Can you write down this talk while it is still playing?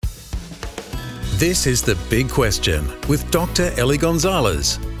This is The Big Question with Dr. Ellie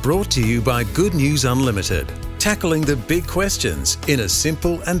Gonzalez, brought to you by Good News Unlimited, tackling the big questions in a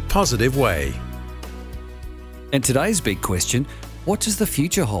simple and positive way. And today's big question, what does the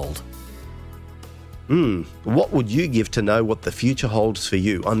future hold? What would you give to know what the future holds for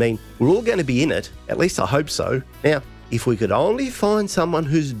you? I mean, we're all going to be in it, at least I hope so. Now, if we could only find someone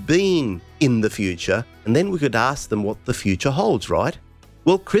who's been in the future, and then we could ask them what the future holds, right?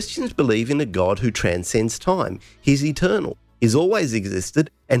 Well, Christians believe in a God who transcends time. He's eternal. He's always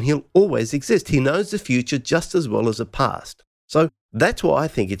existed, and he'll always exist. He knows the future just as well as the past. So that's why I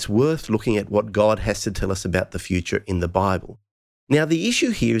think it's worth looking at what God has to tell us about the future in the Bible. Now, the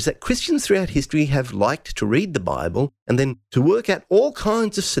issue here is that Christians throughout history have liked to read the Bible and then to work out all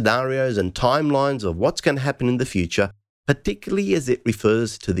kinds of scenarios and timelines of what's going to happen in the future, particularly as it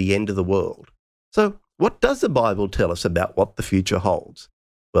refers to the end of the world. So, what does the Bible tell us about what the future holds?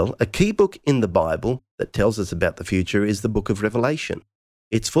 Well, a key book in the Bible that tells us about the future is the book of Revelation.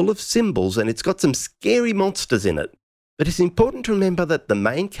 It's full of symbols and it's got some scary monsters in it. But it's important to remember that the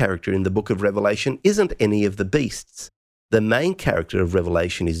main character in the book of Revelation isn't any of the beasts. The main character of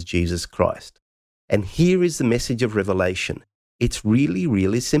Revelation is Jesus Christ. And here is the message of Revelation. It's really,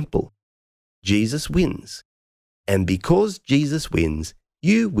 really simple. Jesus wins. And because Jesus wins,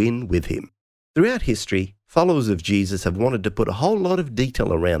 you win with him. Throughout history, followers of Jesus have wanted to put a whole lot of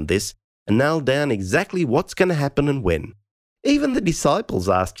detail around this and nail down exactly what's going to happen and when. Even the disciples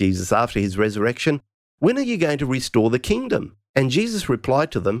asked Jesus after his resurrection, "When are you going to restore the kingdom?" And Jesus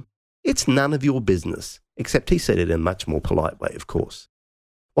replied to them, "It's none of your business," except he said it in a much more polite way, of course.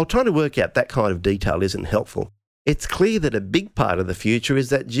 While trying to work out that kind of detail isn't helpful, it's clear that a big part of the future is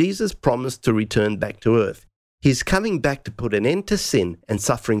that Jesus promised to return back to earth. He's coming back to put an end to sin and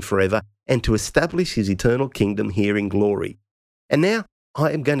suffering forever and to establish his eternal kingdom here in glory. And now I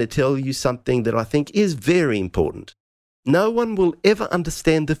am going to tell you something that I think is very important. No one will ever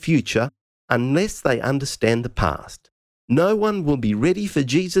understand the future unless they understand the past. No one will be ready for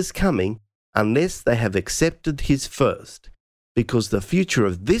Jesus' coming unless they have accepted his first. Because the future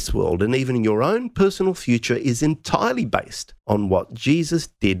of this world and even your own personal future is entirely based on what Jesus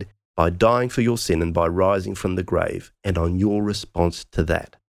did by dying for your sin and by rising from the grave, and on your response to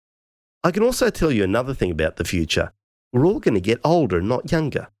that. I can also tell you another thing about the future. We're all going to get older, not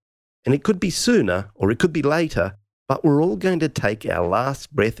younger. And it could be sooner or it could be later, but we're all going to take our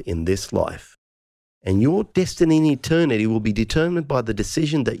last breath in this life. And your destiny in eternity will be determined by the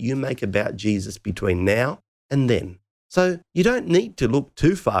decision that you make about Jesus between now and then. So you don't need to look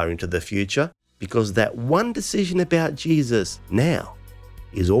too far into the future, because that one decision about Jesus now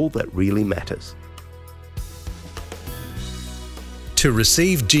is all that really matters. To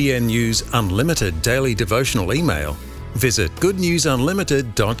receive GNU's unlimited daily devotional email, visit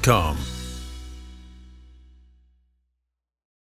goodnewsunlimited.com.